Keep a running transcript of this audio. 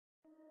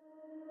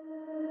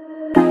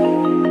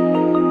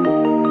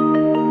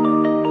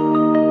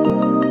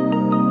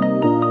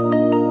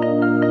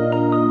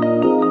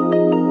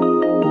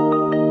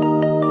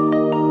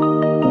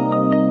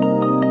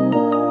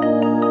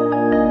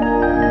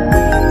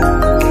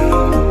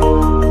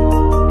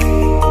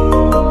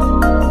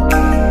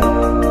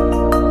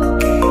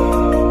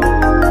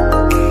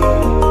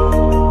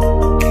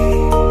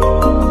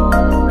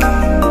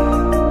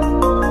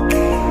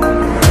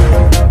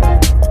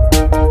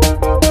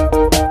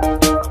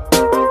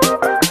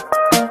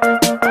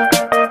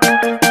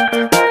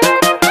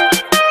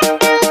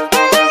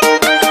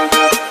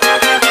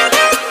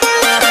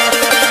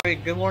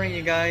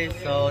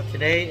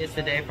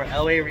breakfast today for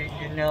LA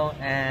Regional,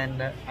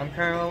 and I'm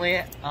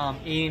currently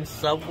eating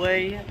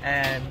Subway,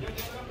 and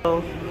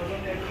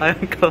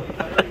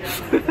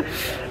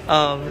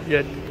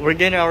yeah, we're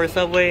getting our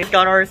Subway.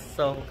 Got ours,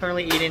 so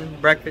currently eating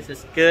breakfast.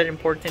 Is good,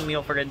 important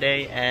meal for the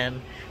day,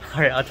 and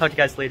alright, I'll talk to you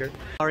guys later.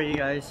 Alright you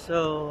guys,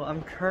 so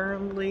I'm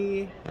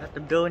currently at the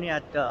building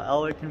at the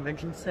LA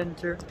Convention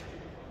Center.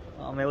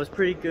 It was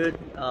pretty good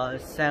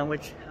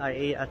sandwich I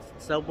ate at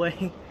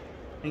Subway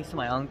thanks to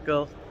my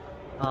uncle.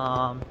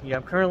 Yeah,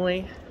 I'm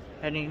currently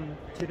heading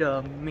to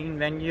the main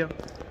venue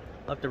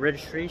of the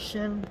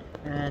registration,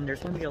 and there's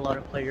gonna be a lot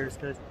of players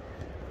because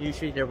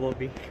usually there will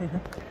be.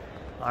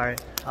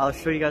 Alright, I'll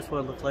show you guys what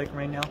it looks like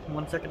right now.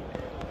 1 second.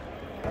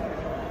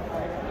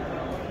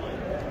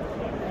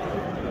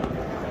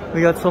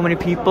 We got so many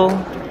people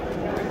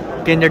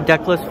getting their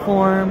deck list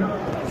form,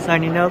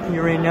 signing up, you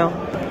already know.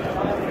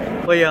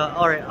 But yeah,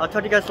 alright, I'll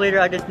talk to you guys later.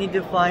 I just need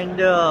to find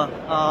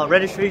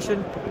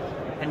registration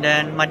and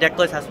then my deck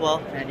list as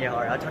well. And yeah,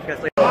 alright, I'll talk to you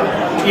guys later.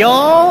 Yo,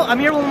 I'm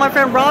here with my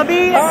friend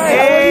Robbie. Hi,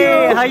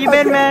 hey, how you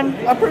been, man?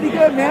 I'm pretty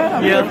good, man.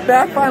 I'm here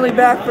finally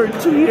back for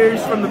 2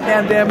 years from the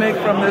pandemic,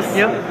 from this.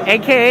 Yep.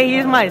 AKA,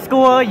 he's my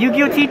school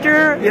Yugioh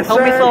teacher. Yes,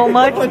 helped me so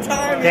much.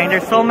 Time, dang,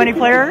 there's so many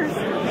players.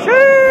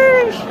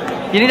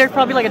 Sheesh. You think there's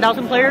probably like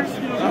 1,000 players?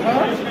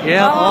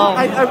 Yeah.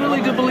 I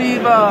really do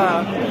believe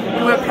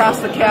we went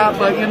past the cap,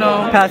 but you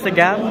know. Past the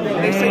gap?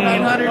 They say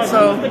 900,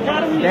 so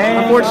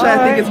unfortunately I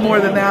think it's more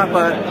than that,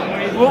 but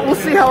we'll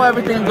see how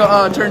everything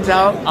turns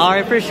out.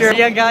 Alright, for sure.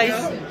 Yeah, guys.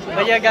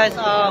 But yeah, guys,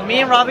 me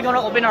and Robbie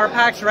gonna open our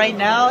packs right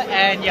now,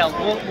 and yeah,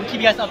 we'll keep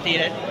you guys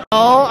updated.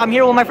 Oh, I'm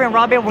here with my friend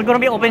Robbie. We're gonna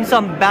be opening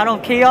some Battle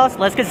of Chaos.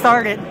 Let's get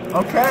started.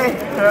 Okay,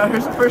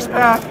 here's the first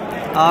pack.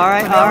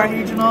 Alright.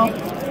 Regional.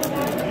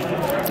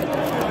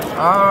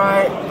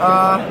 Alright,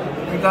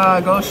 we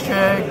got a Ghost Chick.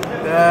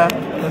 Yeah,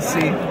 let's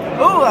see.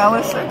 Oh,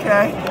 Alice,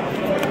 okay.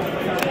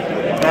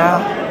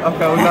 Yeah,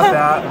 okay, we got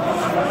that.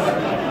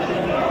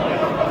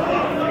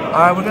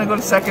 Alright, we're gonna go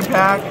to second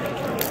pack.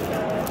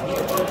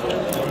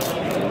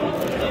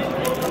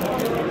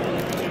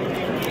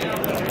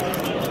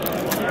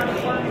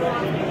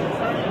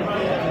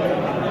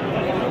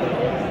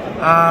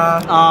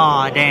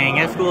 Aw, dang,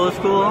 it's cool, it's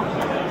cool.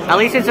 At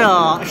least it's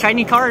a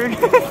shiny card.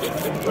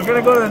 We're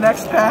gonna go to the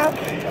next pack.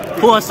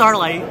 Pull a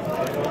Starlight.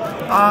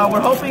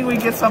 We're hoping we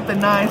get something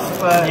nice,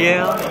 but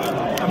yeah.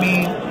 I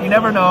mean, you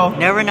never know.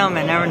 Never know,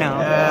 man, never know.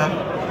 Yeah.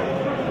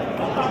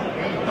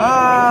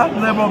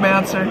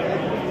 Libromancer.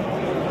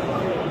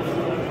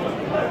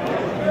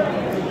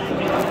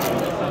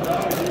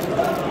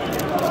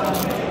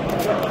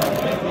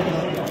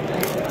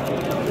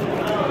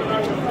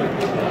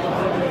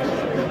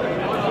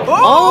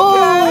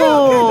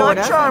 Oh,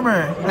 okay.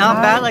 Charmer.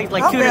 Not bad, like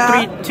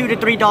 $2 to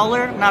 $3.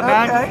 Not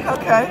bad.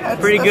 Okay. That's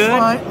pretty good.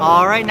 Fine.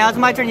 All right, now it's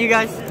my turn, you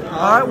guys.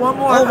 All right, one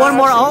more. Oh, one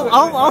more.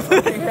 Oh.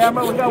 Okay,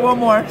 Hammer, we got one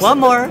more. One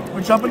more.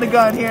 We're jumping the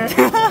gun here.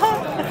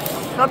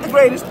 Not the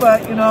greatest,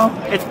 but you know.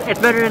 It's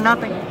better than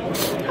nothing.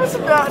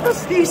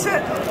 That's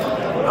decent.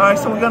 All right,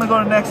 so we're gonna go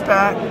to the next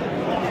pack.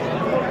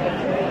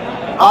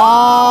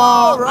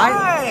 All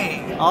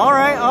right.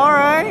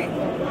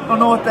 Don't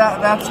know what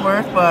that's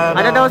worth, but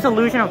I thought that was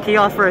Illusion of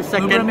Chaos for a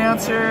second.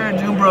 Libromancer,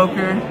 Doom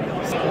Broker.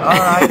 All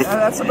right,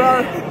 that's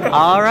about it.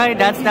 All right,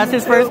 that's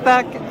his first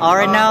pack. All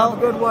right, now.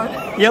 Good one.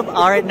 Yep.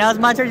 All right, now it's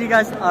my turn, you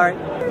guys. All right.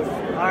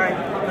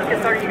 Let's get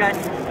started, you guys.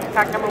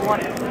 Pack number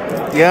 1.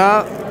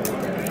 Yeah.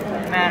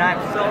 Man,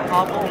 I'm so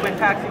awful open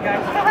packs, you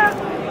guys.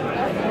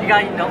 You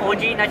got the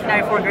OG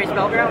 1994 Great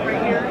Spellground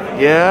right here.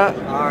 Yeah.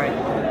 All right.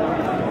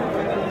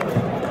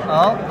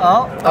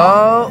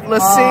 Oh,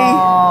 let's see.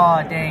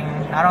 Oh, dang.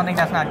 I don't think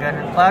that's not good.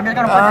 But I'm just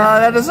gonna put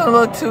this. That doesn't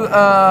look too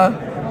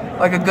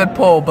like a good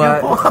pull,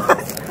 but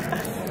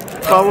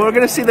well, we're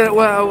gonna see that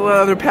what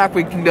other pack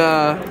we can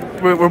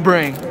we'll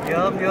bring.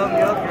 Yup. You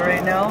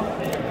already know.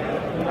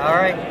 All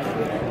right.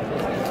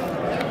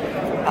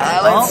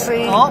 Let's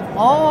see.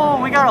 Oh,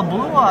 we got a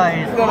Blue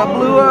Eyes. We got a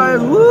Blue Eyes.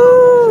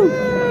 Woo!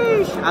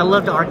 I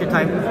love the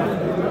archetype.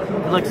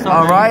 It looks so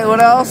all nice. right. What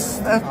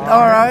else?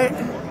 All right.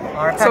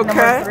 All right. Pack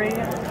number 3.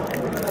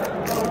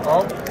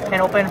 Oh,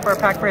 can't open for a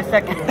pack for a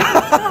second.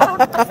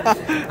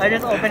 I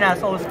just opened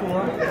as old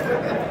school.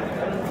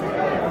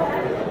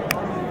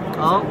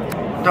 Oh,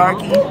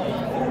 Darky.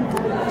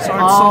 Sword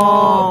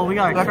Soul. We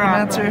got a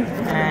Necromancer.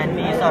 And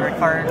these other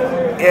cards.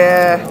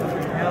 Yeah.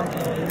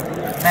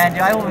 Yep. Man,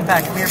 dude, I open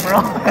packs weird,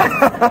 bro.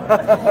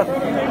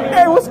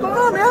 Hey, what's going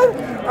on,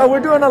 man? Oh,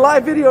 we're doing a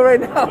live video right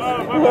now.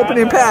 We're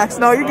opening packs.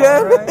 No, you're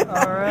good.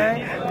 All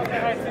right.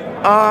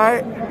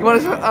 You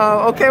want to?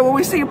 Okay. What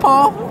we see,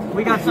 Paul?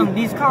 We got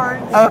these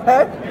cards.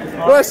 Okay. You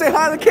want to say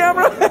hi to the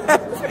camera?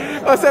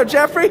 What's up,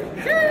 Jeffrey?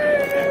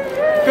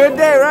 Good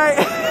day, right?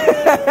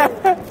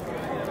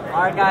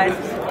 All right, guys.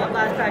 One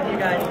last pack, you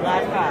guys.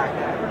 Last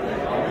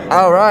pack.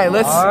 All right.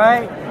 Let's. All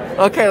right.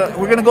 Okay,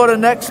 we're gonna go to the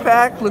next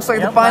pack. Looks like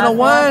the final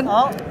one.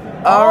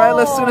 All right,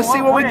 let's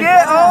see what we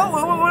get.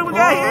 What we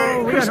got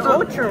here? We got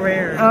ultra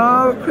rare.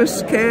 Oh,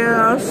 Chris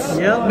Chaos.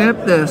 Yep.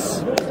 Nip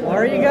this.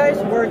 Alright, you guys,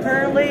 we're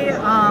currently,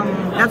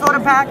 that's all the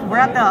pack. We're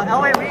at the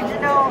LA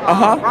Regional.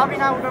 Robbie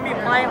and I, we're going to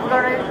be playing.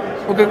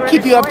 We're going to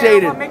keep you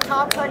updated. Make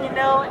top fun, you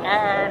know,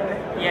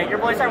 and yeah, your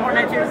boy Cyber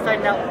 192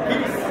 signing out.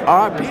 Peace.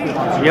 Alright,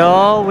 peace.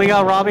 Yo, we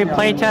got Robbie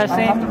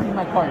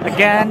playtesting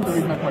against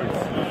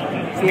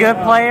good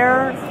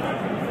player,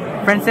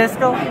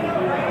 Francisco.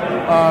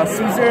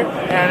 Caesar,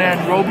 and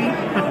then Roby.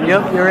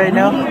 Yep, you already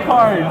know. Reading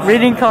cards.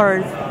 Reading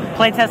cards.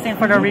 Playtesting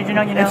for the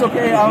regional, you know. It's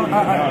okay,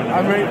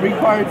 I'm ready to read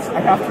cards. I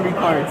have to read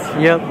cards.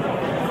 Yep.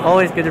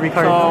 Always good to read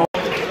cards.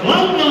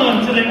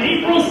 Welcome to the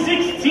April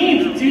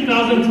 16th,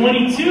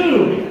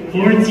 2022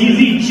 for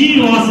TZG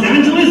Los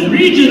Angeles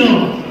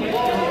Regional.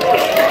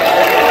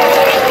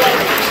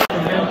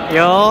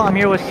 Yo, I'm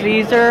here with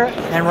Caesar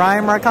and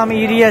Ryan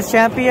Murakami, UDS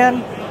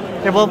champion.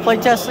 They're both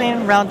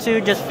playtesting. Round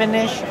 2 just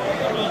finished.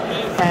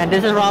 And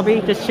this is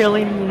Robbie, just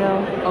chilling, you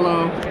know.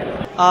 Hello.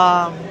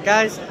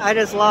 Guys, I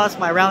just lost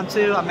my round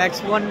 2. I'm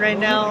X1 right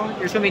now.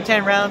 There's gonna be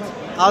 10 rounds.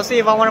 I'll see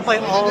if I want to play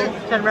all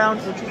 10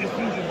 rounds.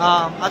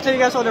 I'll tell you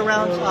guys all the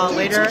rounds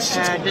later,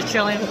 and just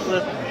chilling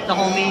with the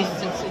homies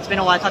since it's been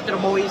a while. I talked to the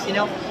boys, you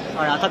know.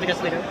 Alright, I'll talk to you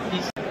guys later.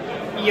 Peace.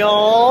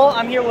 Yo,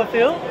 I'm here with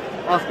Phil.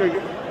 Oscar.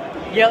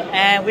 Yep,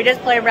 and we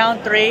just played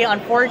round 3.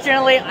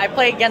 Unfortunately, I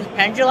played against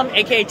Pendulum,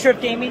 aka Trip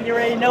Gaming. You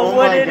already know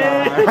what it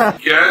is.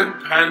 Again,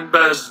 Pen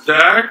Best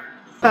Deck.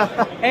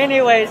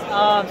 Anyways,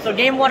 so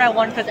game 1 I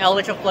won because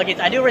Eldritch of Floodgates.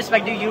 I do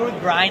respect you would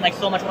grind like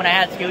so much when I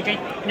had skill drain.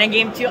 And then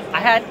game 2 I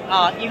had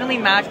evenly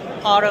matched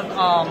part of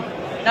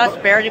not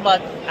Sparity,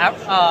 but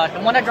the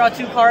one that draw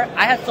 2 card.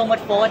 I had so much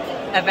full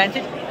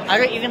advantage. I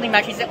got evenly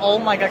matched. He said, "Oh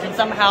my gosh!" And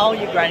somehow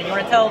you grinded. You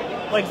want to tell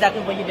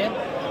exactly what you did?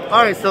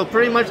 All right, so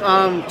pretty much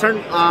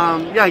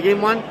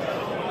game 1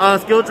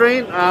 skill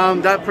drain.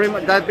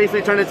 That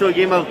basically turned into a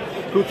game of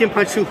who can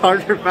punch you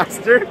harder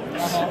faster.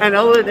 And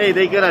LA,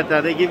 they good at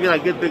that. They give you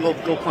like good big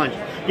old go punch.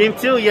 Game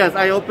 2, yes,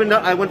 I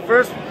went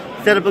first,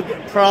 set up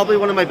probably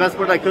one of my best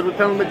boards I could with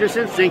Pendulum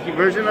Magician, janky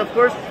version of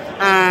course.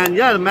 And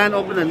yeah, the man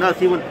opened the nuts.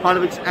 He went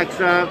Potovich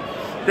extra,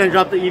 then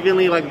dropped the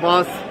evenly like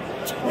boss.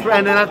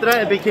 And then after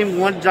that, it became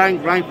one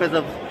giant grind fest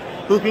of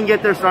who can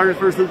get their starters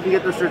first, who can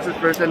get their searches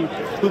first, and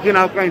who can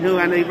outgrind who.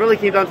 And it really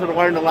came down to the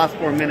wire in the last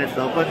 4 minutes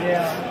though. But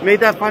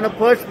made that final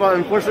push, but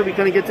unfortunately we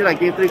couldn't get to that.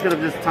 Game 3 could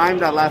have just timed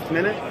that last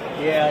minute.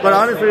 Yeah. But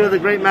honestly, it was a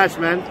great match,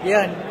 man.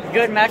 Yeah,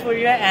 good match with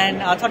you,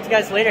 and I'll talk to you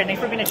guys later. Thanks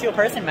for being a chill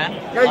person, man.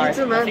 Yeah, you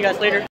too, man. See you guys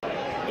later.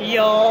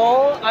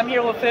 Yo, I'm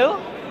here with Phil.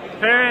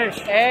 Perish.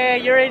 Hey,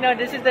 you already know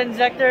this is the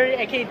Injector,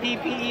 aka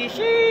DPE.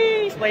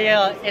 Sheesh. But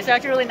yeah, it's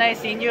actually really nice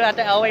seeing you at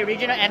the LA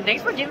Regional, and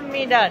thanks for giving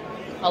me that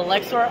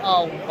Elixir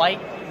white.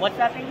 What's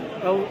that thing?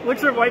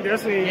 Elixir White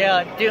Destiny.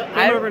 Yeah, dude.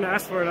 I came over and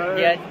asked for it.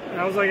 Yeah.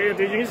 I was like, hey, dude,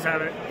 you can just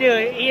have it.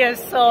 Dude, he is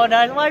so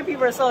nice. My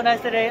people are so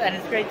nice today, and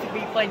it's great to be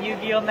playing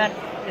Yu-Gi-Oh, man.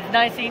 It's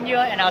nice seeing you,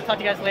 and I'll talk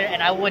to you guys later,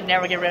 and I would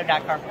never get rid of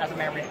that card as a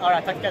memory. Alright,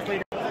 I'll talk to you guys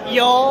later.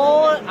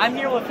 Yo, I'm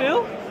here with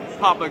who?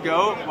 Papa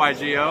Go,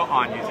 Yugioh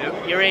on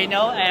YouTube. You already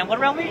know, and what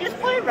round we just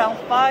played? Round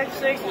 5,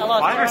 6? I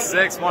lost 5 or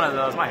 6, one of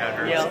those, my head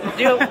hurts.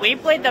 Yo, dude, we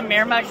played the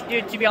mirror match,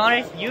 dude, to be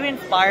honest, you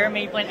inspired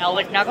me playing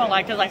Eldritch, not gonna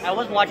lie, cause like, I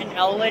was watching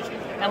Eldritch,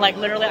 and like,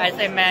 literally, I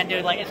say, man,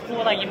 dude, like, it's cool,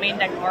 like, you made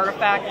that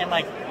artifact, and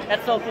like,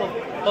 that's so cool.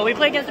 But we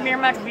played against the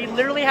mirror match, we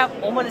literally have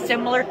almost a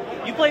similar,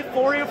 you played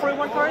 40 or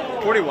 41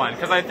 cards? 41,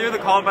 because I threw the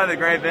Called by the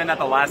Grave in at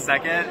the last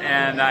second,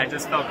 and I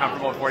just felt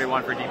comfortable with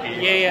 41 for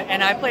DP. Yeah,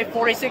 and I played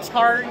 46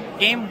 card.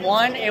 Game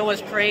 1, it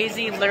was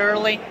crazy,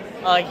 literally.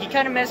 He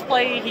kind of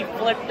misplayed, he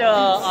flipped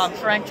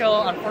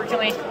Torrential,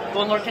 unfortunately,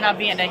 Golden Lord cannot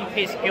be, and then he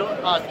paid skill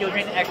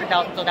drain an extra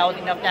 1,000, so that was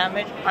enough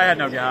damage. I had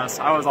no gas,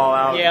 I was all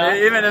out. Yeah.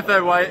 Even if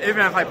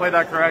I played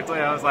that correctly,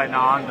 I was like,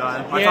 nah, I'm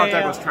done. My top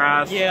deck was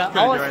trash. Yeah,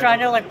 I was trying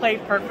to like play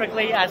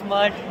perfectly as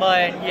much,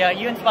 but yeah,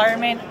 you inspire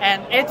me,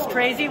 and it's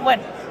crazy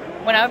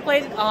when I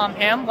played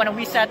him, when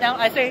we sat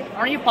down, I say,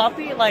 aren't you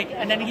Poppy? Like,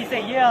 and then he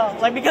say, yeah.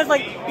 Like, because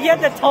like, he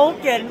had the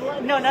token.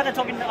 No, not the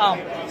token,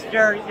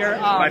 your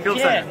my field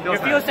center. Your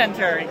field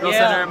center. Field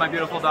center, my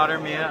beautiful daughter,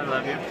 Mia, I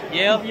love you.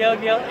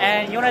 Yep.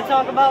 And you want to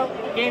talk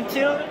about game 2?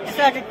 It's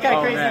actually kind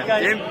of crazy, man.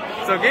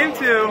 guys. Game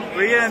 2,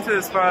 we get into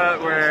the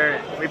spot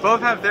where we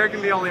both have, there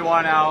can be only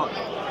one out.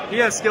 He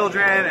has skill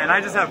drain, and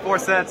I just have 4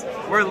 sets.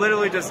 We're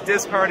literally just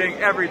discarding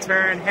every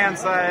turn, hand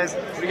size.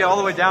 We get all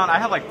the way down. I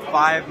have like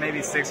 5,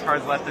 maybe 6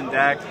 cards left in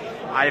deck.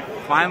 I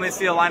finally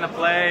see a line of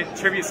play,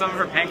 tribute some of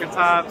her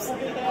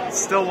Pankatops.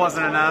 Still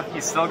wasn't enough.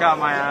 He still got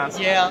my ass.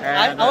 Yeah,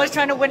 and I was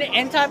trying to win it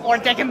in time or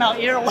deck him out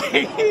either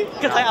way.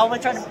 Because I was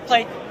trying to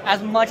play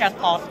as much as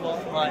possible.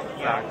 But,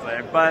 yeah.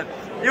 Exactly. But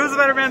he was a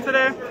better man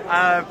today.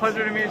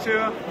 Pleasure to meet you,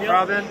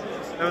 Robin.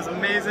 It was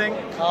amazing.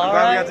 I'm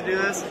glad we got to do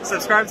this.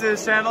 Subscribe to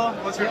his channel.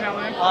 What's your channel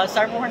name?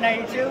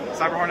 Cyberhorn92.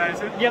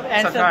 Cyberhorn92? Yep,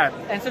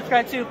 and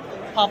subscribe to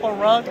Papa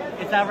Rug.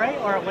 Is that right?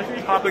 Or what's your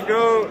name? Papa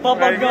Go. Papa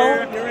right Go.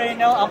 Here. You already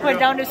know. I'll put it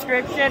down in the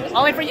description.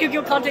 Only for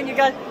Yu-Gi-Oh content, you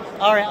guys.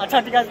 Alright, I'll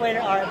talk to you guys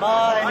later. Alright,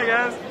 bye. Bye,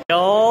 guys.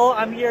 Yo,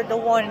 I'm here, the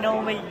one and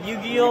only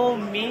Yu-Gi-Oh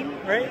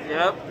meme, right?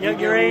 Yep.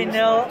 You already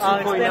know.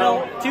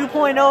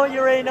 2.0. You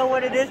already know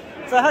what it is.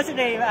 So how's your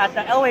day at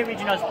the LA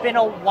Regional? It's been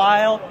a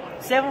while.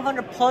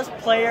 700 plus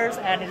players,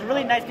 and it's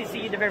really nice to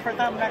see you the very first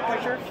time. I'm not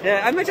quite sure.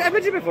 Yeah, I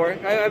mentioned you before.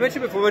 I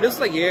mentioned before, but this was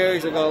like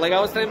years ago. Like I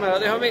was telling my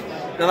other homie,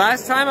 the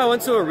last time I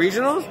went to a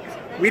regionals,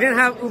 we didn't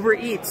have Uber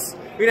Eats.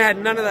 We had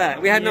none of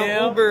that. We had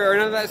no Uber or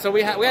none of that. So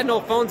we had no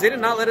phones. They did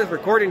not let us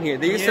record in here.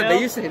 They used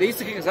to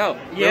kick us out.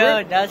 Yeah,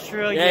 remember? that's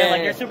true. Yeah,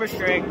 like they're super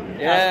strict.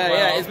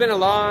 Yeah. It's been a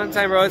long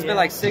time, bro. It's been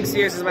like 6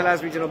 years since my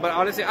last regional. But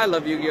honestly, I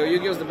love Yu-Gi-Oh.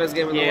 Yu-Gi-Oh's the best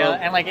game in the world.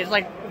 Yeah, and like it's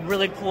like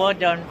really cool,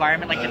 the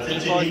environment, like the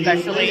people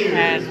especially,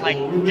 and like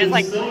just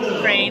like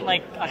create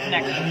like a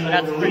connection. So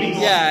that's pretty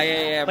cool.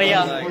 Yeah. But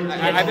yeah,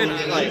 like, I've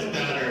been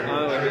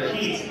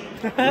like.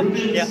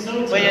 yeah,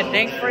 but yeah,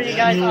 thanks for you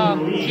guys.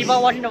 Keep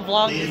on watching the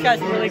vlog. This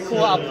guy's really cool.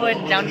 I'll put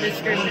it down in the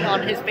description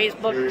on his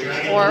Facebook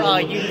or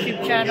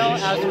YouTube channel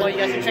as well. You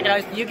guys can check it out.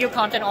 It's Yu-Gi-Oh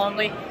content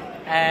only.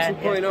 And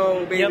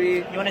 2.0, baby.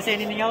 Yep. You want to say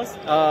anything else?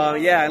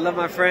 Yeah, I love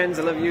my friends.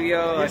 I love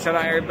Yu-Gi-Oh. Shout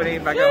out everybody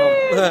back at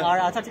home.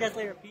 Alright, I'll talk to you guys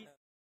later. Peace.